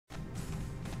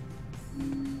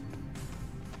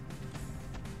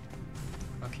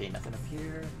Okay, nothing up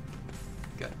here.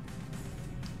 Good.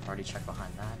 Already checked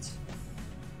behind that.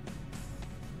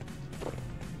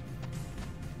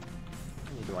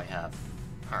 How many do I have?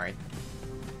 Alright.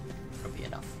 That'll be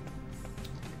enough.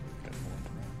 Got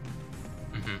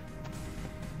more. Mm-hmm.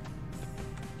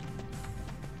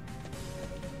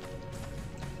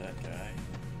 That guy.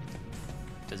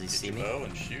 Does he Get see your me? bow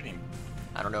and shoot him.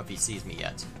 I don't know if he sees me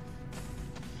yet.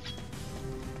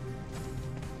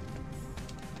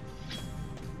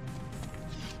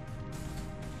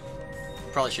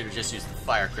 Probably should have just used the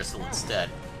fire crystal instead.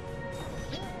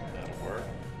 That'll work.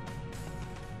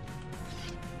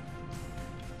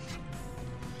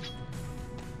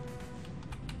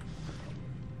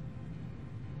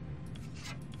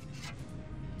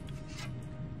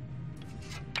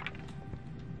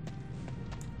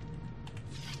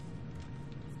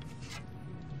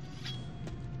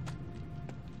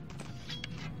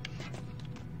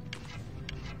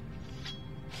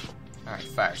 Alright,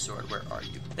 fire sword, where are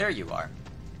you? There you are.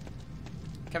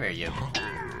 Come here, you.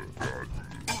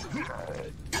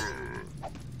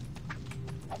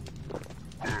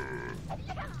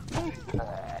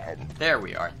 There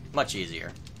we are. Much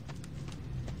easier.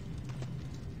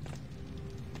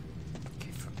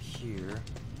 Okay, from here...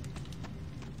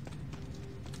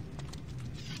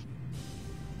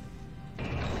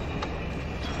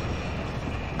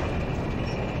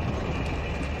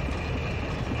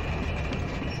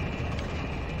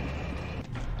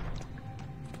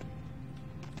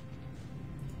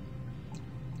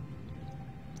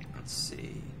 Let's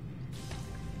see.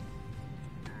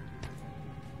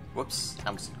 Whoops,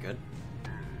 that wasn't good.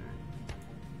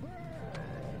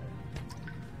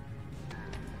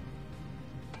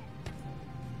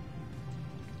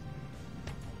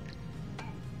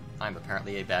 I'm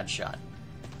apparently a bad shot.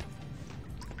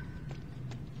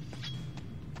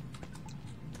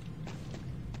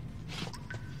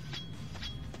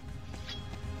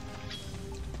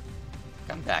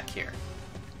 Come back here.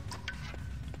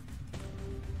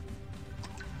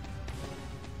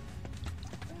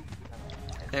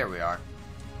 There we are.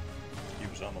 He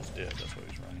was almost dead, that's why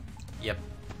he's running. Yep.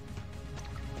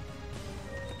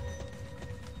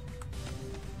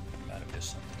 Might have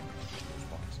missed something in those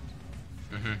boxes.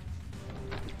 Mm-hmm.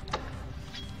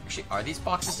 Actually, are these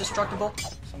boxes destructible?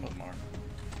 Some of them are.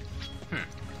 Hmm.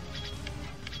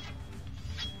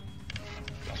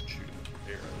 Don't shoot him with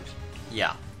your arrows.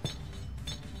 Yeah.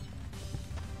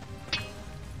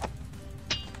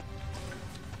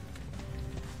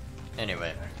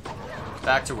 Anyway,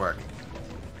 back to work.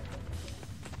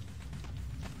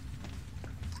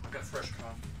 I've got fresh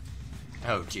coffee.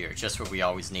 Oh dear, just what we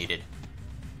always needed.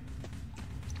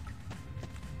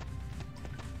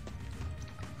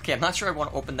 Okay, I'm not sure I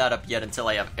want to open that up yet until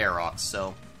I have Aerox,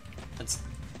 so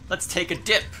let's take a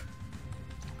dip.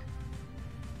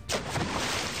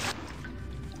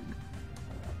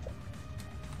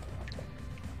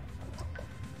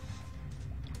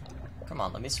 Come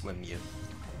on, let me swim you.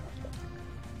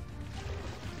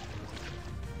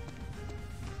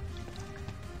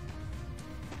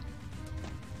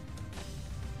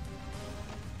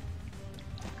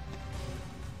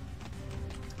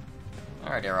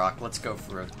 Alright, Aerox, let's go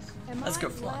for it. Let's go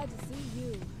flying. Glad to see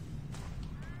you.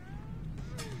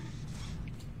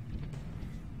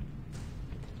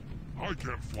 I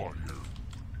can't fly here.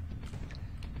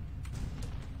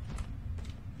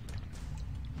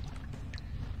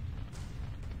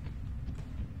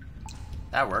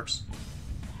 That works.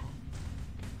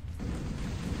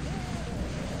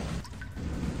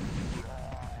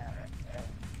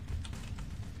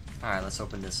 Alright, let's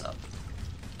open this up.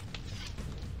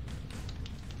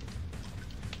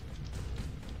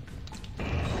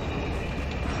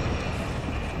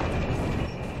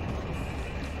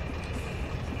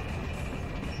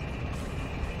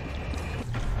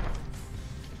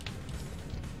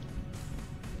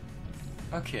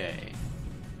 Okay.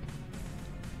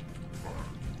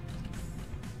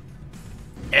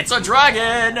 It's a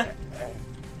dragon!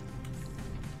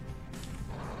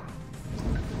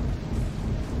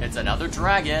 It's another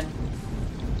dragon.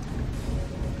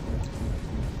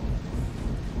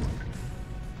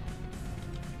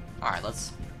 Alright,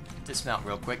 let's dismount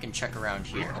real quick and check around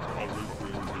here.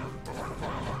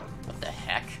 What the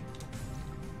heck?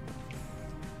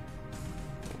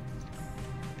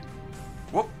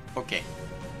 Whoop, okay.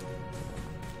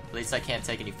 At least I can't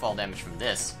take any fall damage from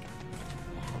this.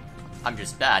 I'm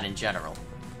just bad in general.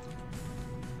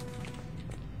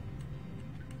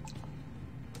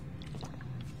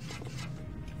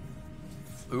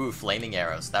 Ooh, flaming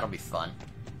arrows. That'll be fun.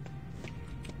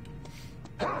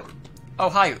 Oh,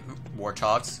 hi,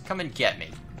 warthogs. Come and get me.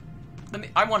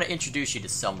 I want to introduce you to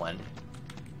someone.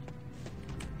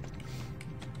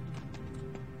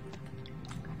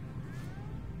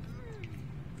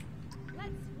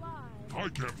 I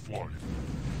can't fly.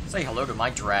 Say hello to my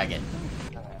dragon.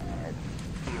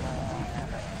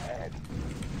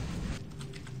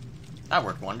 That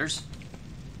worked wonders.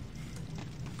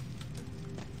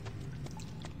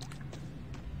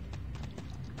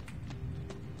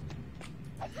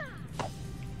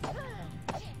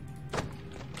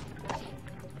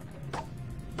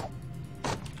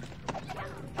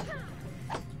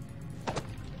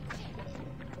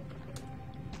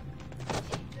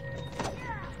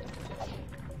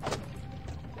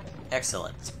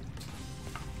 Excellent.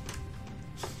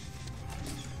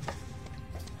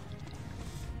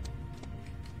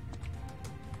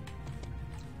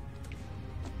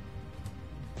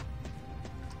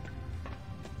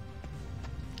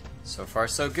 So far,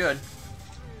 so good.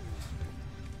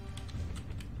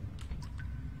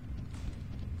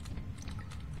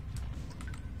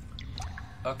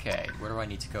 Okay, where do I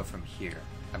need to go from here?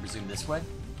 I presume this way?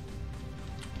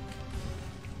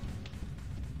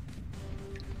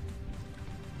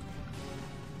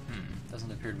 Doesn't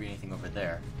appear to be anything over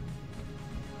there.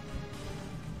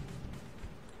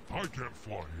 I can't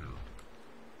fly here.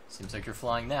 Seems like you're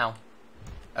flying now.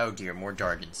 Oh dear, more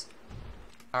Dargans.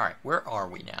 Alright, where are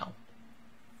we now?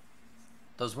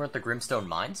 Those weren't the Grimstone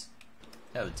Mines?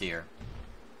 Oh dear.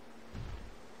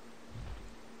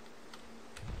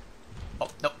 Oh,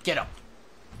 no, get up!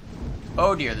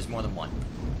 Oh dear, there's more than one.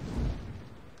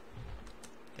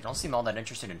 They don't seem all that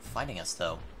interested in fighting us,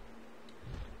 though.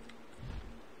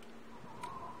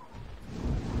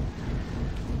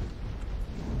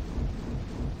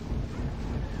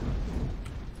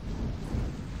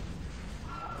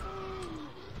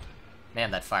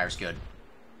 Man, that fire's good.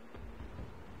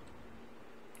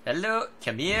 Hello,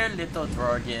 come here, little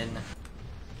dragon.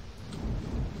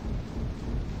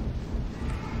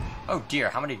 Oh dear,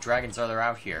 how many dragons are there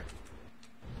out here?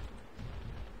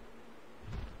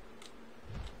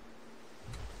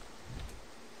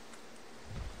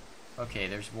 Okay,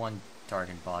 there's one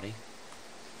Dargan body.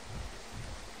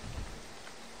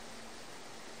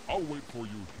 I'll wait for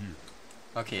you here.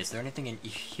 Okay, is there anything in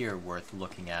here worth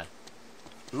looking at?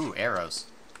 Ooh, arrows.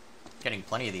 Getting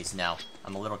plenty of these now.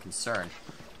 I'm a little concerned.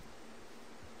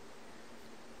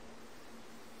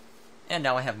 And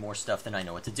now I have more stuff than I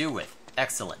know what to do with.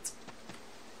 Excellent.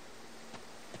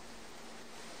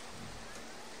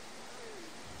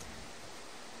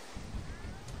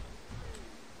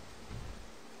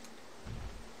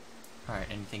 Alright,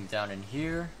 anything down in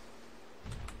here?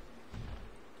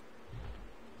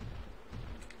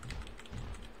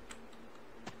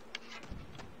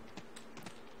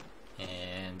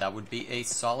 And that would be a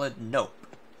solid nope.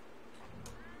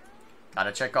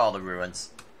 Gotta check all the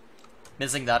ruins.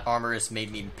 Missing that armor has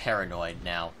made me paranoid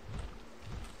now.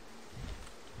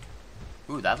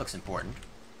 Ooh, that looks important.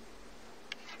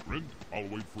 Friend, I'll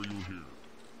wait for you here.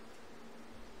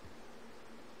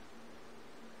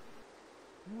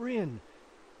 Rin,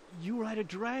 you ride a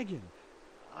dragon.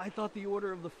 I thought the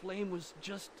Order of the Flame was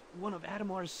just one of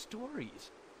Adamar's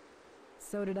stories.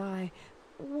 So did I.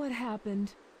 What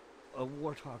happened? A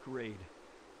Warthog raid.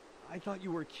 I thought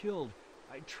you were killed.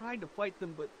 I tried to fight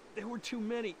them, but there were too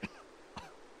many.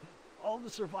 All the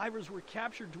survivors were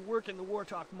captured to work in the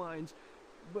Warthog mines,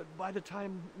 but by the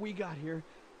time we got here,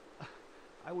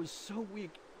 I was so weak,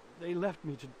 they left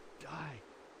me to die.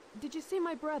 Did you see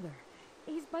my brother?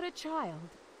 He's but a child.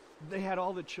 They had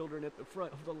all the children at the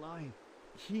front of the line.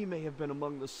 He may have been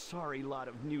among the sorry lot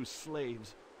of new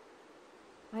slaves.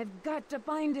 I've got to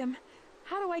find him.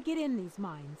 How do I get in these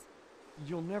mines?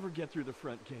 You'll never get through the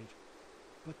front gate.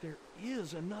 But there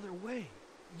is another way.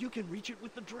 You can reach it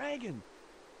with the dragon.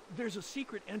 There's a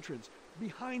secret entrance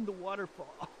behind the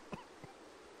waterfall.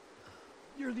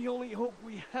 You're the only hope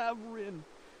we have, Rin.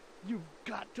 You've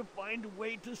got to find a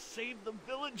way to save the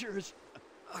villagers.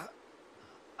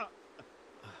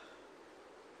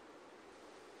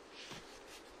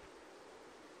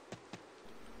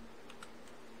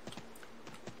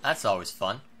 That's always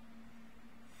fun.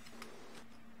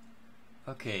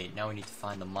 Okay, now we need to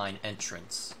find the mine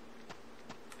entrance.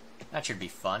 That should be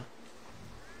fun.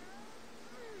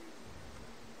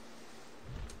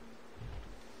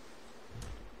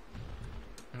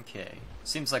 Okay,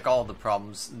 seems like all the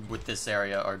problems with this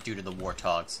area are due to the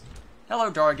Warthogs.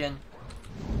 Hello, Dargan.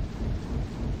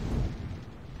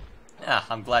 Ah,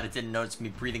 I'm glad it didn't notice me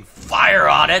breathing fire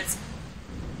on it!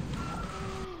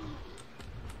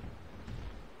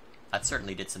 That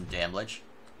certainly did some damage.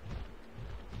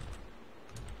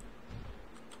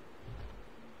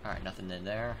 Alright, nothing in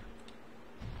there.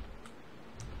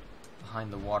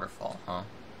 Behind the waterfall, huh?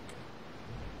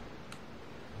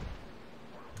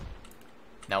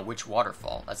 Now, which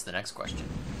waterfall? That's the next question.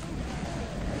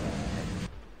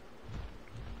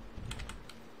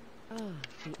 Ah,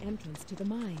 the entrance to the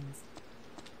mines.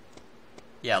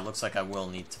 Yeah, it looks like I will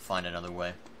need to find another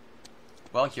way.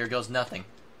 Well, here goes nothing.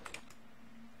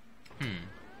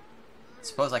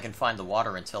 Suppose I can find the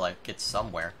water until I get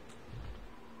somewhere.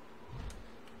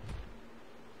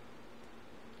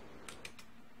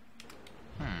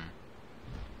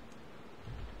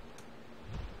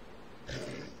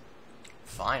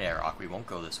 Fine, Airlock, we won't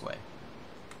go this way.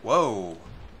 Whoa!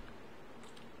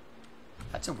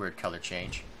 That's a weird color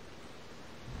change.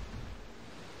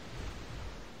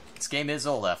 This game is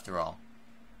old after all.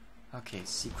 Okay,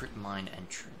 secret mine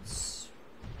entrance.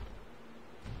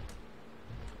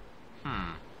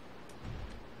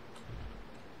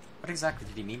 What exactly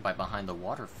did he mean by behind the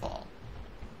waterfall?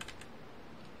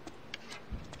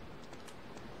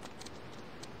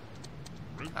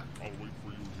 Rent, I'll wait for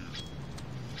you here.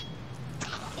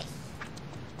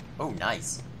 Oh,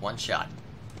 nice. One shot.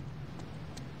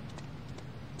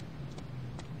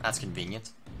 That's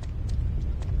convenient.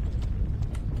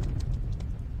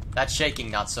 That's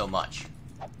shaking, not so much.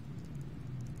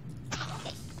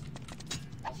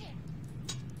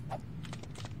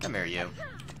 Come here, you.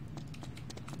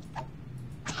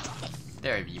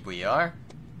 There we are.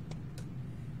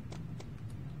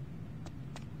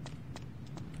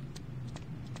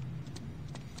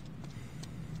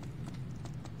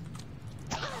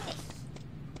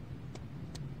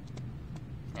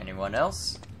 Anyone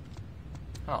else?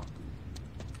 Oh.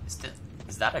 Is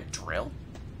that a drill?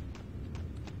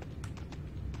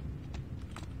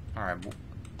 Alright.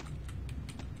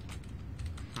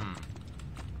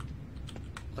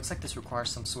 Looks like this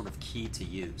requires some sort of key to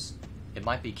use. It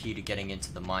might be key to getting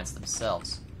into the mines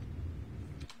themselves.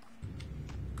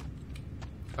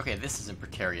 Okay, this isn't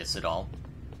precarious at all.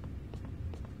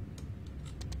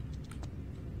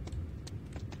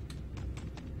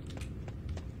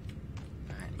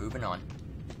 Alright, moving on.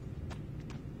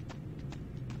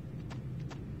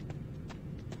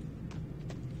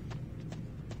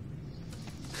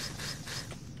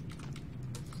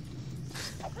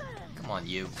 Come on,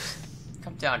 you.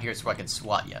 Come down here so I can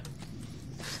swat you.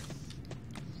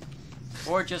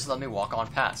 Or just let me walk on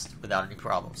past without any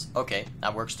problems. Okay,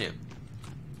 that works too.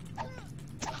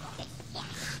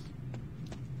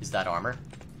 Is that armor?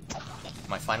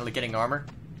 Am I finally getting armor?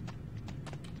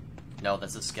 No,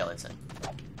 that's a skeleton.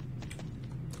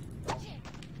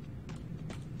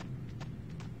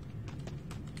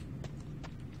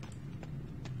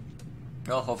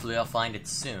 Well, hopefully I'll find it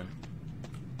soon.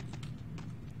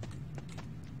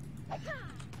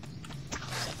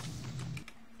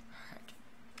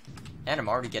 And I'm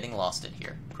already getting lost in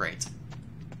here. Great.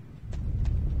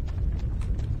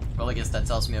 Well, I guess that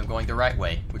tells me I'm going the right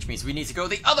way, which means we need to go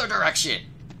the other direction!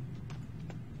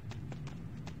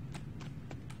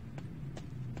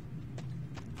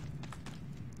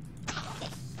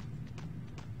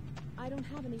 I don't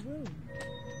have any room.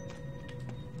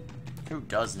 Who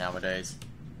does nowadays?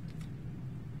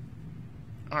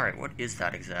 Alright, what is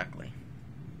that exactly?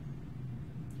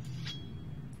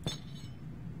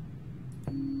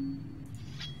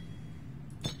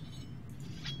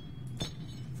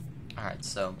 Alright,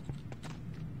 so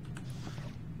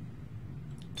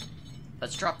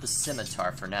let's drop the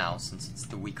scimitar for now, since it's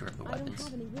the weaker of the weapons. I don't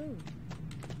have any room.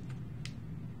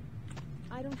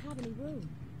 I don't have any room.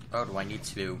 Oh, do I need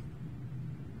to...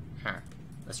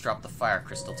 Let's drop the fire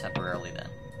crystal temporarily then.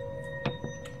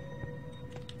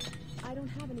 I don't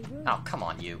have any room. Oh, come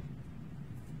on, you.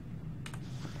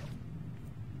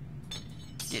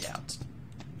 Get out.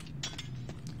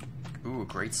 Ooh,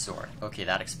 great sword. Okay,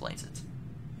 that explains it.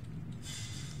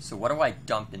 So what do I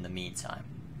dump in the meantime?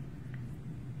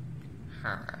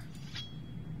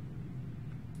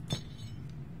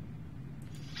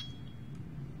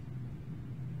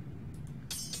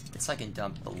 Guess I can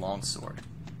dump the longsword.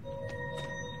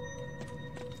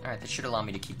 Alright, that should allow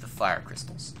me to keep the fire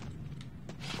crystals.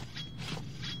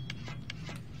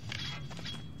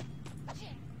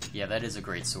 Yeah, that is a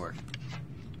great sword.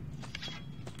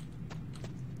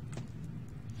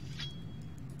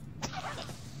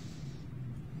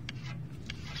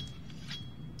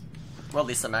 Well, at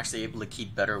least I'm actually able to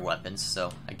keep better weapons,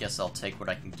 so I guess I'll take what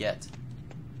I can get.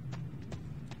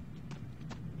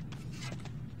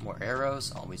 More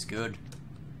arrows, always good.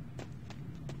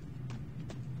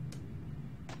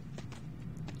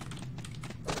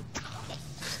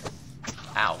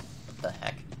 Ow, what the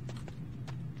heck?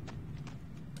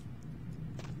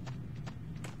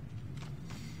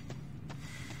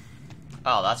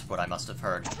 Oh, that's what I must have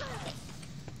heard.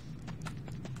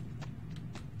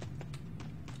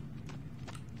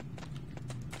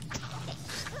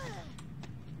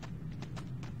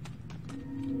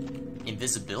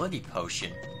 Invisibility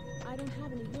potion. I don't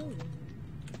have any room.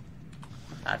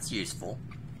 That's useful.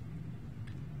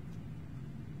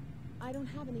 I don't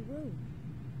have any room.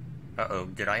 Uh-oh,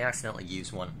 did I accidentally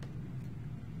use one?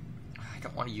 I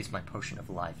don't want to use my potion of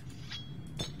life.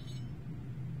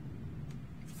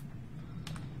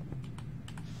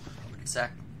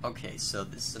 Okay, so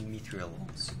this is a mithril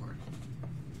longsword.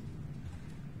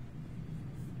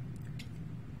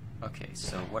 Okay,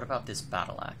 so what about this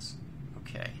battle axe?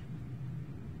 Okay.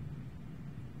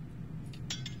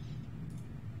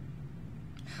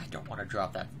 I don't want to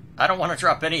drop that. I don't want to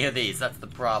drop any of these, that's the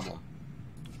problem.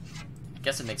 I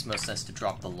guess it makes most sense to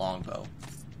drop the longbow.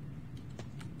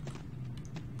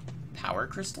 Power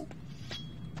crystal?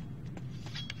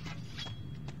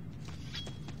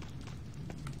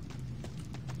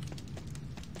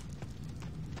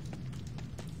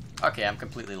 Okay, I'm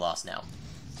completely lost now.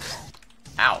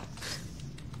 Ow.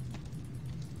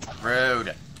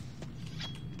 Rude.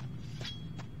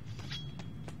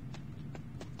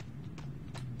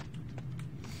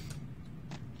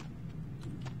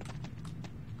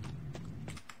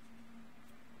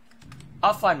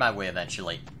 I'll find my way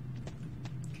eventually.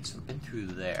 Okay, so we've been through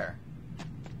there.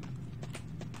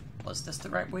 Was this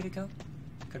the right way to go?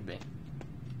 Could be.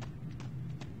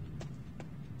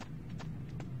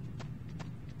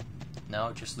 No,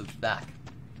 it just loops back.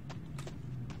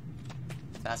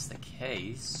 If that's the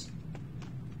case...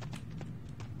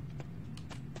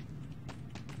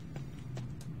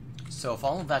 So if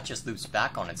all of that just loops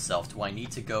back on itself, do I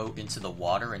need to go into the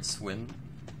water and swim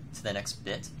to the next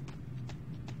bit?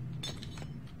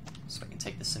 So I can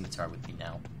take the scimitar with me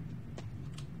now.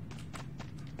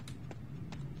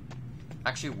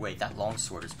 Actually, wait, that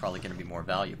longsword is probably going to be more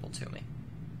valuable to me.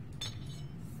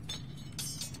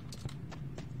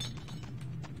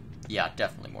 Yeah,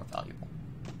 definitely more valuable.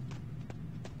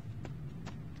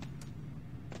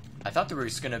 I thought there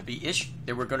was going to be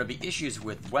issues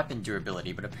with weapon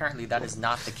durability, but apparently that is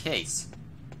not the case.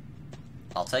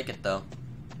 I'll take it though.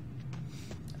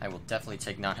 I will definitely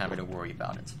take not having to worry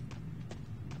about it.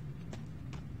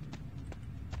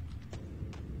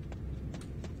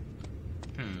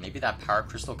 Maybe that power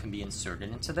crystal can be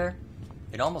inserted into there?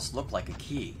 It almost looked like a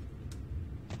key.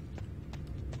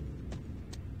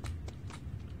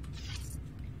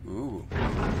 Ooh.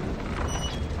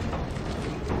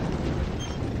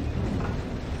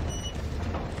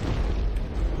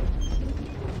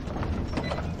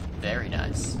 Very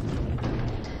nice.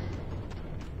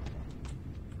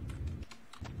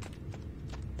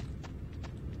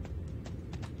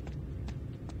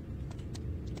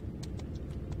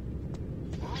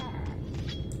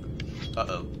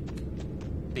 Uh-oh.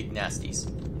 Big nasties.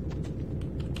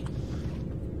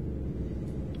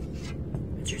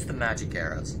 Let's use the magic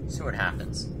arrows. See what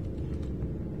happens.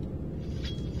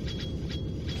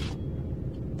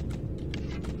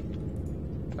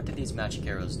 What do these magic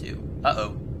arrows do?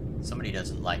 Uh-oh. Somebody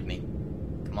doesn't like me.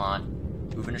 Come on.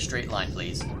 Move in a straight line,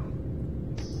 please.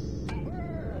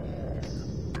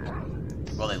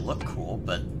 Well, they look cool,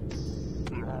 but...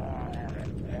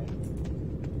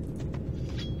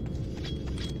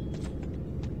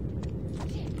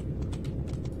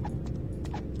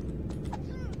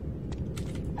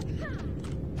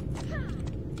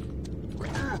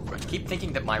 I keep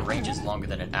thinking that my range is longer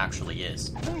than it actually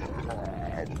is.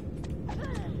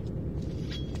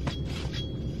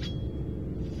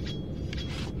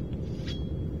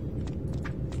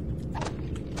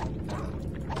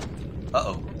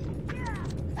 Uh-oh.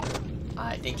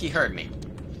 I think he heard me.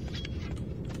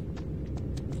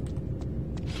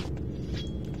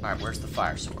 Alright, where's the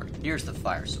fire sword? Here's the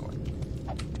fire sword.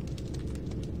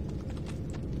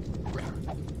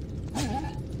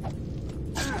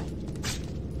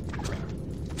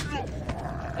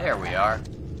 There we are.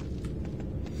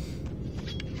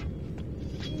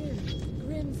 Ew,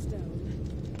 brimstone.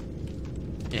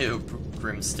 Ew,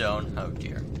 brimstone. Oh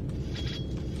dear.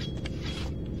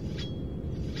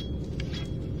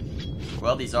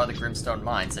 Well, these are the Grimstone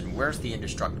Mines, and where's the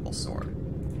indestructible sword?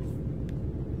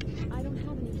 I don't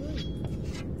have any room.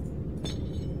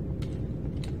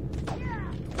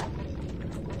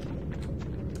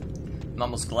 I'm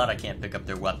almost glad I can't pick up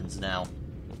their weapons now.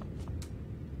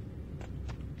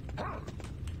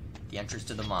 The entrance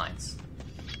to the mines.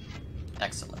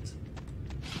 Excellent.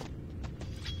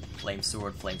 Flame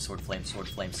sword, flame sword, flame sword,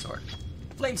 flame sword.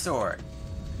 Flame sword!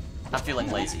 I'm feeling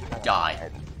lazy. Die.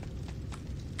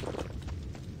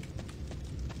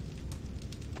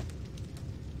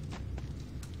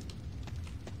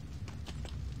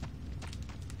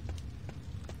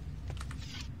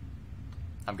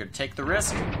 I'm gonna take the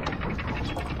risk.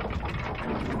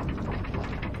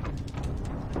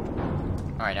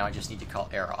 Alright, now I just need to call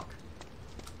Airhawk.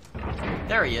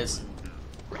 There he is.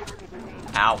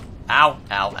 Ow. Ow.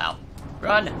 Ow. Ow.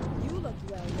 Run! You look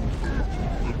well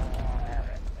rested.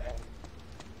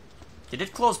 Did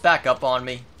it close back up on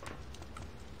me?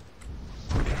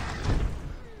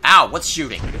 Ow! What's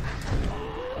shooting?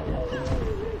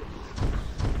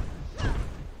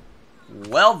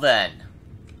 Well then.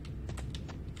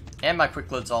 And my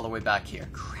quick load's all the way back here.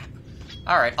 Crap.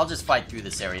 Alright, I'll just fight through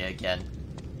this area again.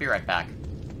 Be right back.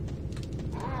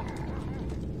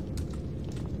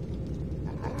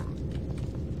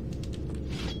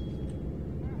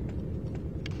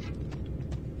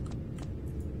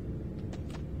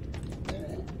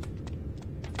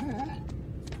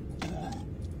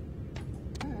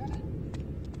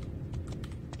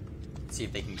 See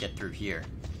if they can get through here.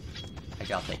 I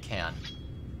doubt they can.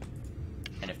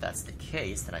 And if that's the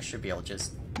case, then I should be able to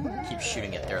just keep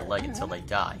shooting at their leg until they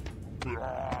die.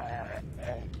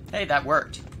 Hey, that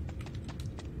worked.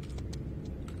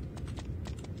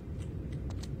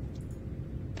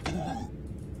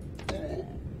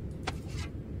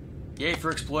 Yay for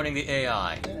exploiting the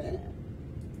AI.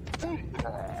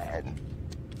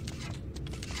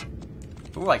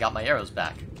 Ooh, I got my arrows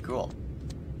back. Cool.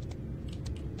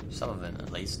 Some of them,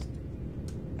 at least.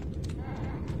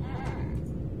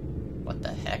 What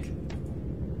the heck?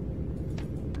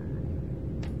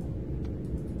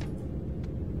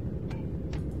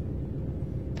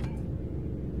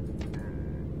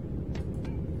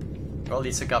 Well, at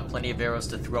least I got plenty of arrows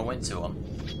to throw into them.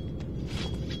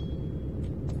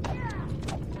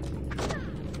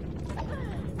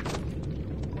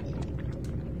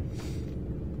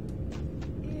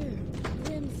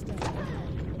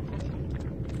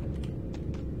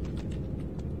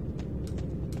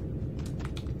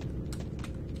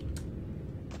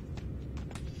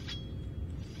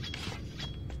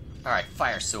 Alright,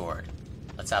 fire sword.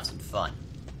 Let's have some fun.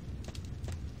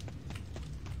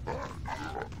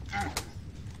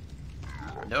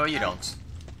 No, you don't.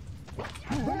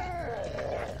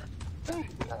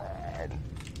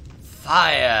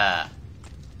 Fire!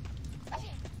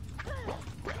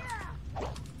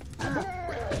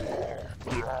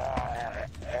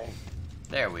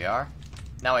 There we are.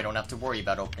 Now I don't have to worry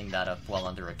about opening that up while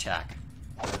under attack.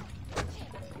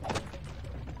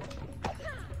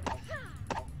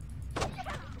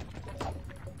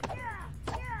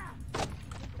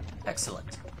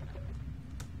 Excellent.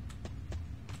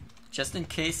 Just in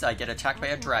case I get attacked by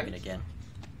a dragon again.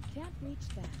 Can't reach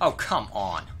that. Oh, come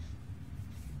on.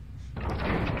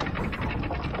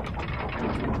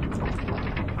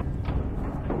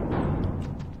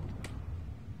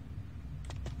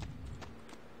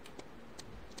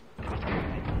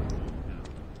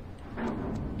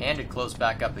 And it closed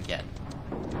back up again.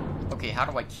 Okay, how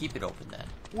do I keep it open then?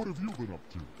 What have you been up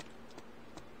to?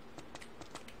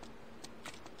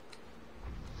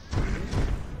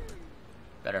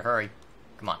 Better hurry.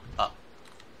 Come on, up.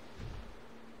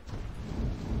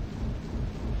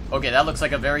 Okay, that looks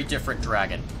like a very different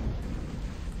dragon.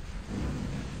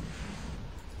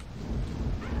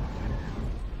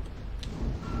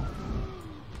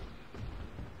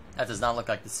 That does not look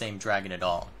like the same dragon at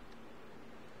all.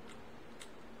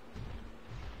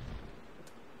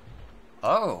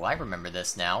 Oh, I remember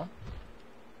this now.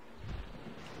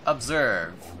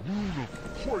 Observe. Rune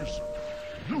of poison.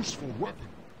 Useful weapon.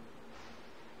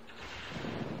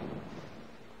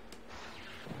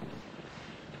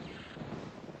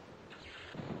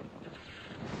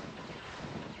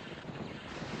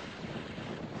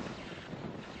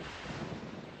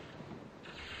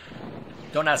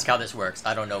 Don't ask how this works.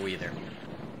 I don't know either.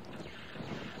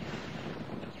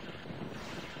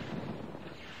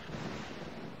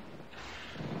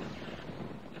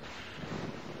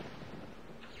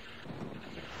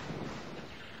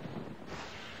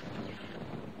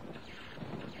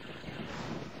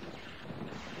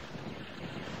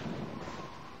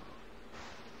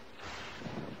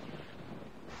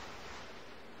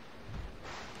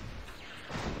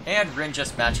 And Rin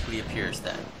just magically appears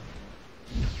then.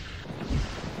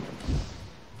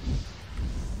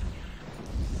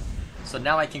 So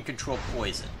now I can control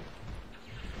poison.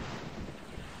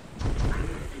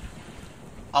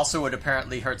 Also, it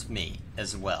apparently hurts me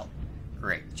as well.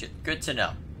 Great. Good to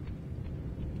know.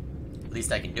 At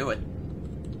least I can do it.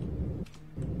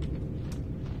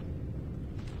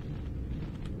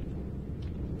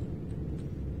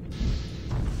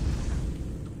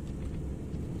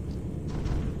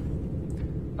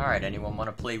 Alright, anyone want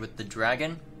to play with the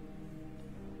dragon?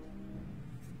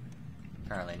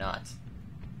 Apparently not.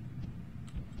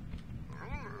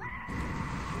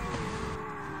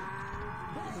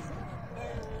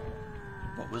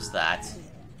 What was that?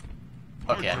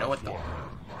 Okay, I know what the...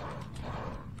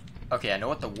 Okay, I know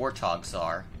what the warthogs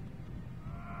are.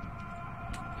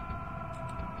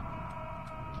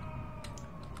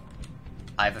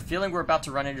 I have a feeling we're about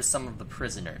to run into some of the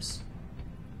prisoners.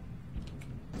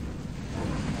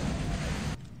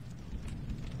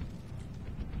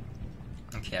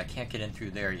 Okay, I can't get in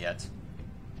through there yet.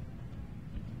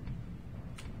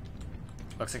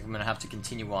 Looks like I'm gonna have to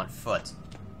continue on foot.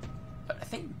 But I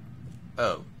think...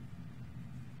 Oh.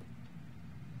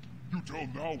 You tell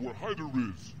now where Hyder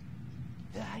is.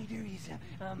 The hider is,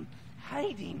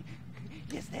 hiding.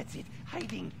 Yes, that's it.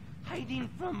 Hiding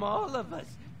from all of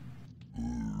us.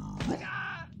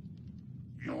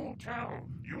 You tell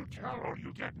or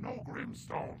you get no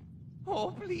Grimstone.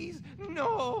 Oh, please,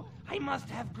 no. I must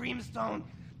have Grimstone.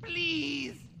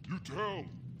 Please. You tell,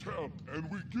 and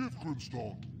we give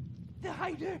Grimstone. The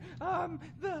hider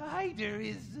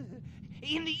is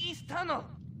in the East Tunnel.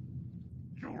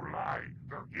 You lie.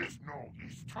 There is no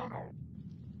East Tunnel.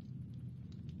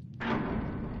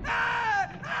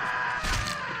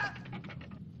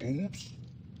 Oops.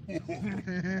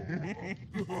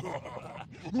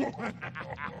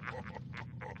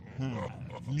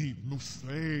 Need no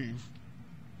save.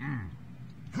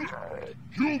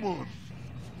 Human.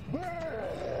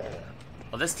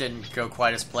 Well, this didn't go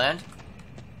quite as planned.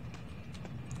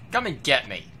 Come and get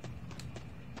me.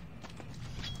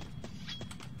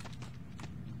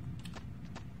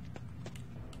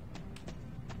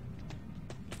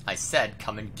 I said,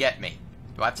 come and get me.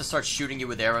 Do I have to start shooting you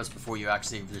with arrows before you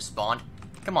actually respond?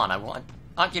 Come on,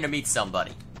 I'm gonna meet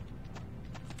somebody.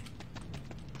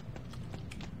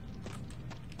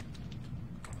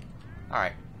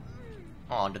 Alright.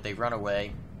 Oh, did they run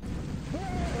away?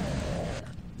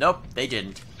 Nope, they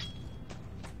didn't.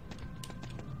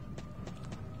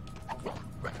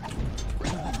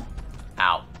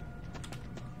 Ow.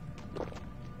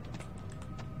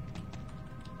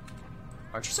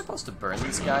 Aren't you supposed to burn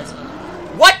these guys?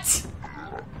 What?!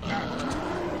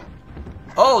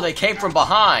 Oh, they came from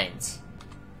behind!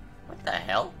 What the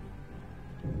hell?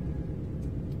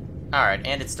 Alright,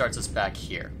 and it starts us back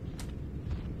here.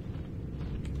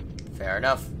 Fair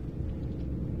enough.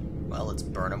 Well, let's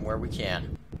burn them where we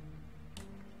can.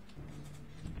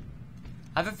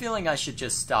 I have a feeling I should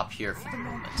just stop here for the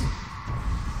moment.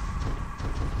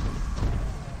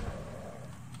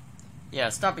 Yeah,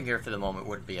 stopping here for the moment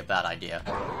wouldn't be a bad idea.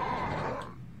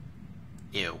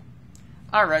 Ew.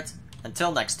 Alright,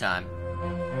 until next time.